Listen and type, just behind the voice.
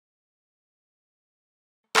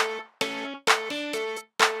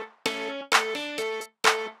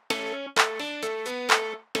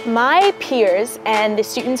My peers and the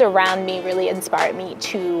students around me really inspired me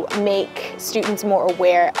to make students more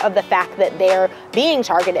aware of the fact that they're being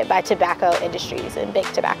targeted by tobacco industries and big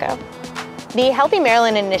tobacco. The Healthy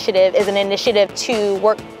Maryland Initiative is an initiative to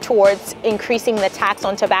work towards increasing the tax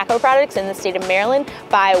on tobacco products in the state of Maryland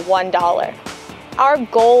by $1. Our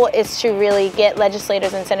goal is to really get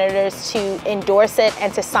legislators and senators to endorse it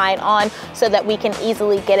and to sign on so that we can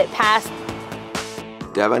easily get it passed.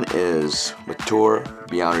 Devin is mature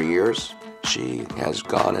beyond her years. She has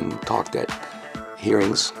gone and talked at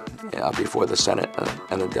hearings before the Senate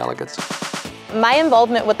and the delegates. My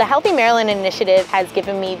involvement with the Healthy Maryland Initiative has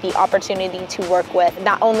given me the opportunity to work with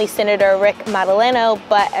not only Senator Rick Madaleno,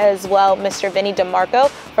 but as well Mr. Vinnie DeMarco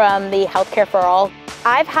from the Healthcare for All.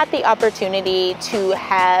 I've had the opportunity to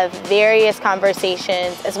have various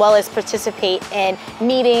conversations as well as participate in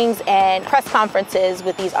meetings and press conferences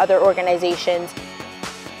with these other organizations.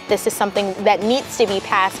 This is something that needs to be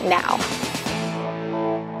passed now.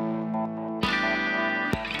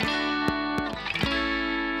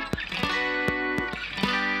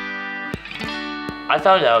 I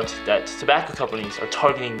found out that tobacco companies are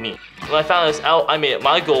targeting me. When I found this out, I made it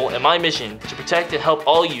my goal and my mission to protect and help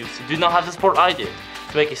all youth who do not have the support I did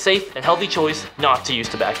to make a safe and healthy choice not to use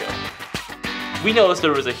tobacco. We noticed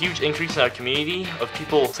there was a huge increase in our community of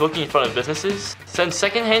people smoking in front of businesses. Since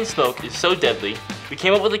secondhand smoke is so deadly, we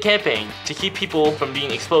came up with a campaign to keep people from being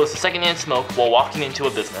exposed to secondhand smoke while walking into a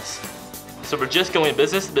business. So we're just going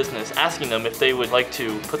business to business asking them if they would like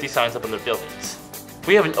to put these signs up on their buildings.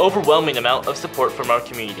 We have an overwhelming amount of support from our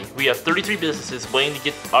community. We have 33 businesses waiting to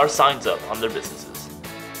get our signs up on their businesses.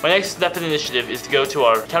 My next step in the initiative is to go to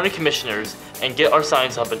our county commissioners and get our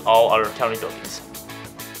signs up in all our county buildings.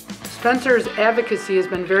 Spencer's advocacy has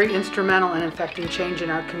been very instrumental in affecting change in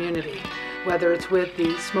our community, whether it's with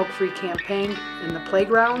the smoke-free campaign in the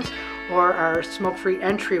playgrounds or our smoke-free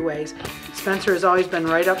entryways. Spencer has always been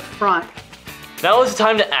right up front. Now is the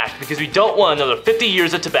time to act because we don't want another 50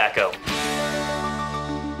 years of tobacco.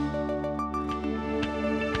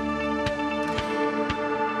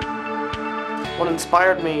 What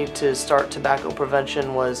inspired me to start tobacco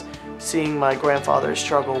prevention was seeing my grandfather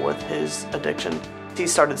struggle with his addiction. He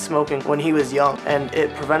started smoking when he was young, and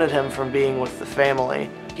it prevented him from being with the family.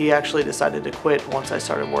 He actually decided to quit once I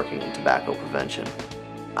started working in tobacco prevention.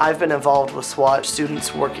 I've been involved with SWAT,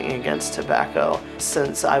 students working against tobacco,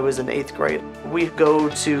 since I was in 8th grade. We go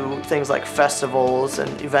to things like festivals and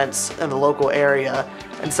events in the local area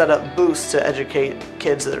and set up booths to educate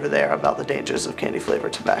kids that are there about the dangers of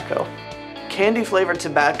candy-flavored tobacco. Candy-flavored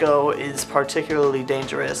tobacco is particularly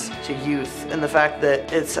dangerous to youth in the fact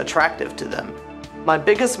that it's attractive to them. My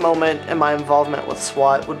biggest moment in my involvement with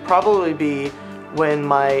SWAT would probably be when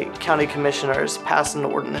my county commissioners passed an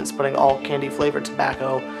ordinance putting all candy-flavored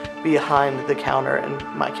tobacco behind the counter in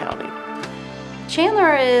my county.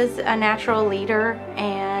 Chandler is a natural leader,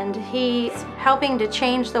 and he's helping to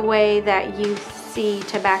change the way that youth see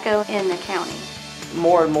tobacco in the county.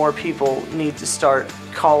 More and more people need to start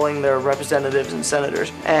calling their representatives and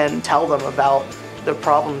senators and tell them about the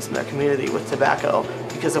problems in their community with tobacco,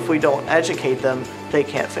 because if we don't educate them, they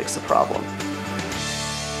can't fix the problem.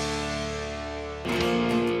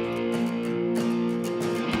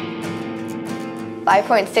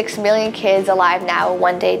 $5.6 million kids alive now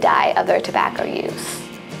one day die of their tobacco use.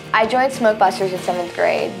 I joined Smoke Busters in 7th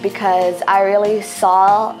grade because I really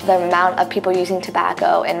saw the amount of people using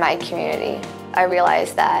tobacco in my community. I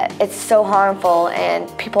realized that it's so harmful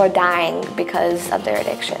and people are dying because of their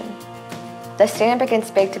addiction. The Stand Up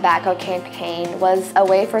Against Big Tobacco campaign was a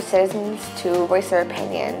way for citizens to voice their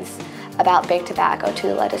opinions about big tobacco to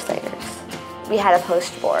the legislators. We had a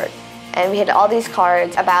post board, and we had all these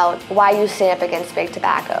cards about why you stand up against big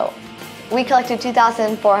tobacco. We collected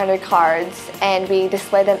 2,400 cards, and we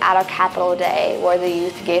displayed them at our Capitol Day, where the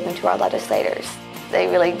youth gave them to our legislators. They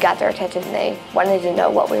really got their attention, and they wanted to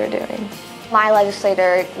know what we were doing. My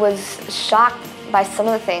legislator was shocked by some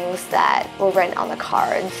of the things that were written on the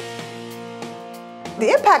cards.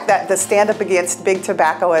 The impact that the Stand Up Against Big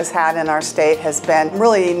Tobacco has had in our state has been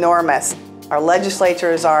really enormous. Our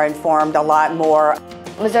legislatures are informed a lot more.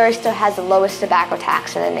 Missouri still has the lowest tobacco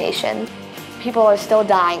tax in the nation. People are still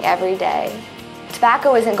dying every day.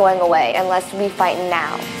 Tobacco isn't going away unless we fight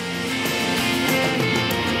now.